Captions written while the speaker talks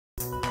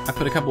I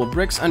put a couple of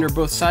bricks under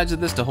both sides of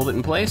this to hold it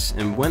in place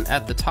and went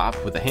at the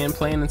top with a hand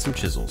plane and some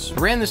chisels.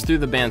 I ran this through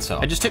the bandsaw.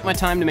 I just took my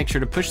time to make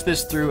sure to push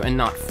this through and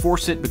not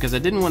force it because I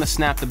didn't want to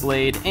snap the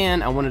blade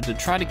and I wanted to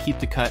try to keep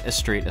the cut as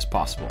straight as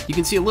possible. You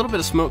can see a little bit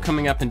of smoke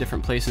coming up in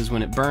different places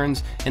when it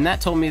burns, and that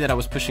told me that I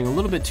was pushing a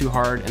little bit too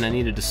hard and I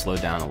needed to slow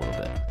down a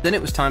little bit. Then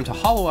it was time to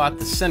hollow out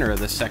the center of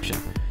this section.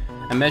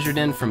 I measured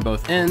in from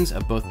both ends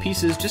of both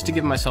pieces just to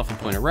give myself a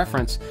point of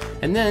reference,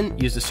 and then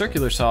used a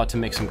circular saw to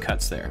make some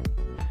cuts there.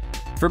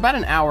 For about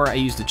an hour, I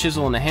used a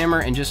chisel and a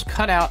hammer and just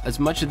cut out as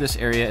much of this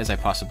area as I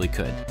possibly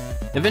could.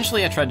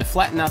 Eventually, I tried to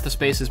flatten out the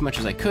space as much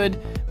as I could,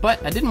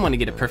 but I didn't want to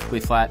get it perfectly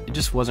flat, it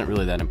just wasn't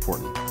really that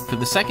important. For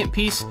the second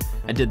piece,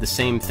 I did the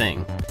same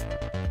thing.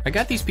 I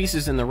got these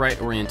pieces in the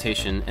right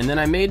orientation, and then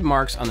I made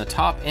marks on the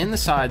top and the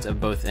sides of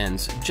both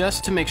ends,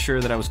 just to make sure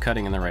that I was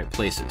cutting in the right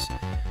places.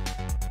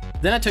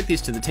 Then I took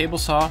these to the table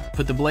saw,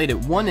 put the blade at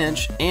 1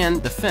 inch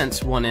and the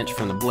fence 1 inch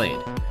from the blade.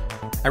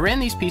 I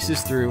ran these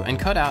pieces through and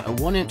cut out a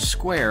 1 inch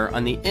square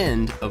on the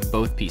end of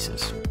both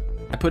pieces.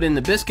 I put in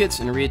the biscuits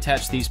and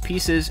reattached these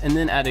pieces and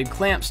then added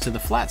clamps to the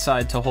flat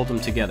side to hold them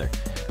together.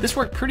 This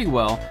worked pretty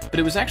well, but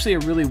it was actually a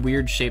really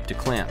weird shape to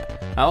clamp.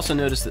 I also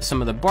noticed that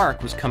some of the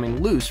bark was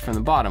coming loose from the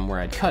bottom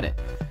where I'd cut it.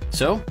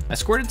 So I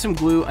squirted some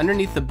glue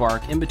underneath the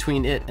bark in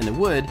between it and the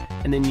wood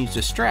and then used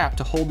a strap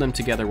to hold them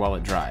together while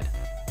it dried.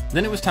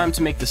 Then it was time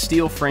to make the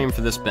steel frame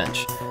for this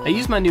bench. I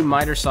used my new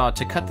miter saw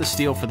to cut the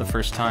steel for the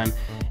first time,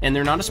 and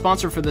they're not a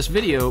sponsor for this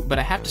video, but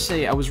I have to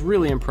say I was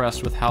really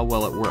impressed with how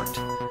well it worked.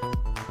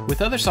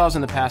 With other saws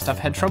in the past, I've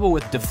had trouble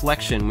with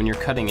deflection when you're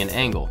cutting an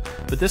angle,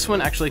 but this one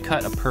actually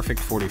cut a perfect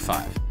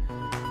 45.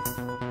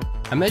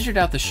 I measured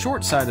out the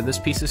short side of this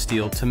piece of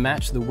steel to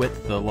match the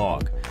width of the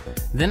log.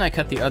 Then I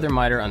cut the other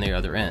miter on the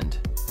other end.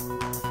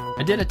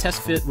 I did a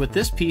test fit with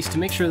this piece to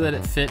make sure that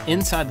it fit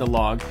inside the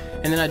log,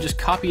 and then I just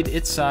copied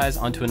its size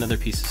onto another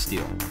piece of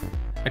steel.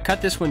 I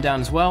cut this one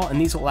down as well,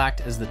 and these will act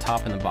as the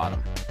top and the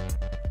bottom.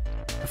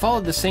 I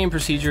followed the same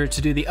procedure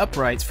to do the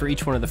uprights for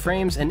each one of the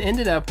frames and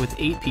ended up with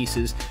 8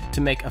 pieces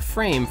to make a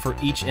frame for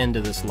each end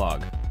of this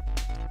log.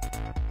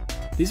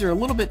 These are a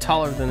little bit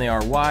taller than they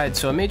are wide,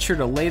 so I made sure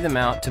to lay them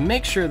out to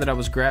make sure that I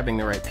was grabbing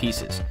the right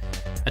pieces.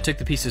 I took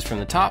the pieces from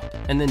the top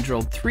and then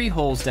drilled 3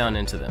 holes down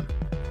into them.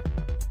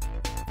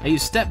 I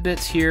used step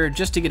bits here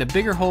just to get a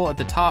bigger hole at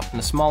the top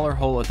and a smaller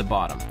hole at the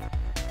bottom.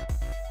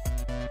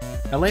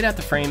 I laid out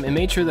the frame and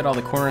made sure that all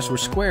the corners were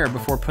square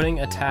before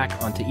putting a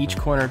tack onto each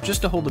corner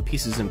just to hold the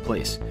pieces in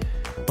place.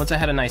 Once I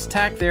had a nice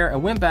tack there, I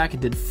went back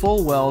and did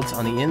full welds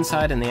on the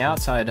inside and the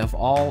outside of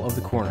all of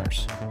the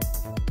corners.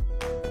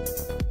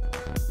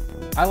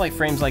 I like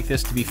frames like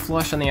this to be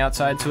flush on the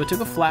outside, so I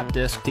took a flap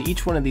disc to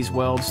each one of these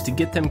welds to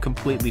get them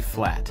completely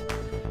flat.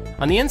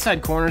 On the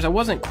inside corners, I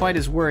wasn't quite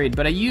as worried,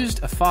 but I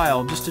used a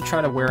file just to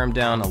try to wear them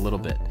down a little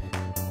bit.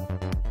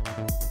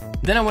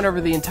 Then I went over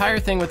the entire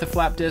thing with a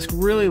flap disc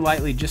really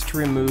lightly just to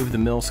remove the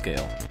mill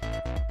scale.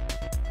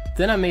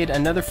 Then I made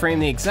another frame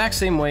the exact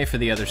same way for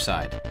the other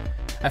side.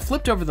 I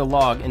flipped over the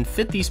log and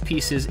fit these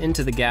pieces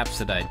into the gaps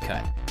that I'd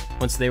cut.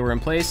 Once they were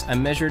in place, I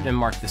measured and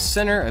marked the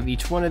center of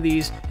each one of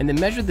these and then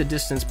measured the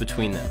distance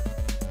between them.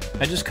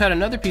 I just cut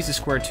another piece of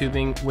square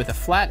tubing with a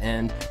flat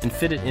end and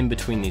fit it in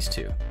between these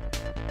two.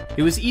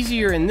 It was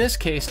easier in this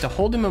case to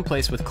hold them in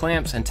place with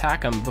clamps and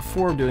tack them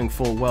before doing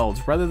full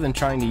welds rather than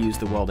trying to use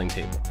the welding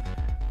table.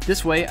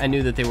 This way I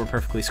knew that they were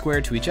perfectly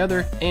square to each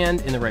other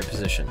and in the right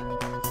position.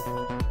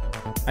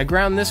 I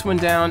ground this one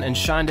down and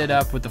shined it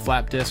up with the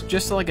flap disc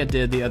just like I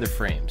did the other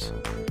frames.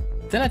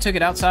 Then I took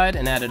it outside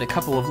and added a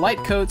couple of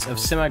light coats of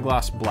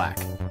semi-gloss black.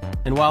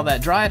 And while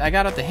that dried, I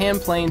got out the hand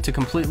plane to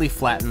completely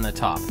flatten the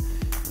top.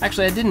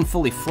 Actually, I didn't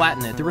fully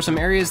flatten it. There were some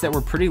areas that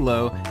were pretty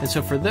low, and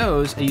so for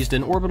those, I used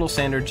an orbital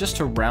sander just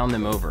to round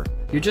them over.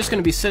 You're just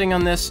going to be sitting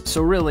on this,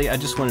 so really, I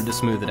just wanted to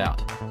smooth it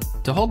out.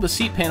 To hold the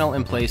seat panel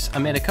in place, I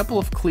made a couple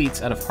of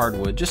cleats out of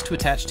hardwood just to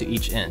attach to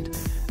each end.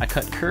 I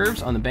cut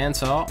curves on the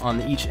bandsaw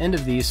on each end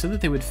of these so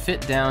that they would fit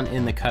down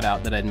in the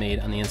cutout that I'd made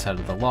on the inside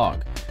of the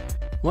log.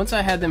 Once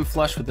I had them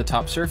flush with the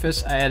top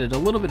surface, I added a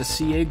little bit of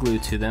CA glue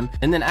to them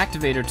and then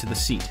activator to the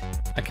seat.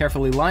 I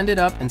carefully lined it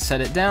up and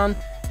set it down,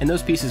 and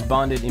those pieces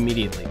bonded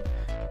immediately.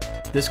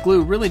 This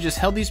glue really just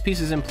held these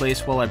pieces in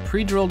place while I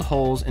pre-drilled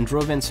holes and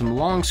drove in some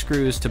long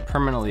screws to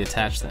permanently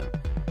attach them.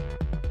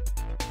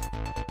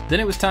 Then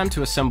it was time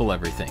to assemble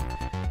everything.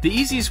 The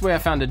easiest way I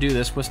found to do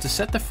this was to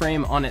set the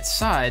frame on its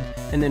side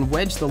and then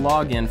wedge the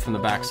log in from the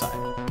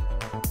backside.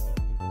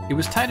 It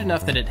was tight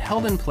enough that it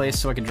held in place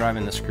so I could drive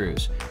in the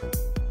screws.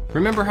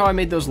 Remember how I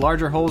made those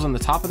larger holes on the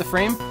top of the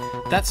frame?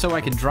 That's so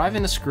I could drive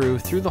in a screw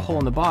through the hole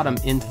in the bottom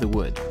into the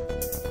wood.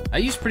 I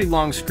used pretty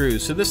long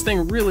screws, so this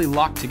thing really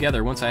locked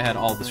together once I had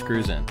all the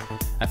screws in.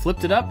 I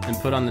flipped it up and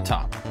put on the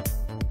top.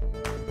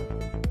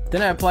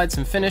 Then I applied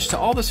some finish to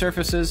all the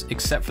surfaces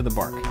except for the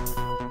bark.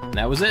 And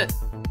that was it.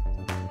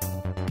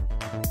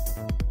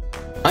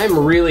 I'm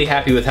really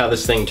happy with how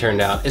this thing turned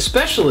out,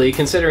 especially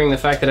considering the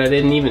fact that I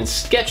didn't even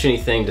sketch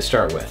anything to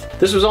start with.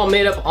 This was all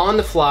made up on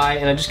the fly,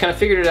 and I just kind of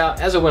figured it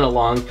out as I went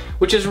along,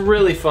 which is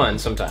really fun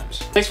sometimes.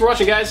 Thanks for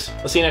watching, guys.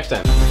 I'll see you next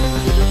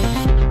time.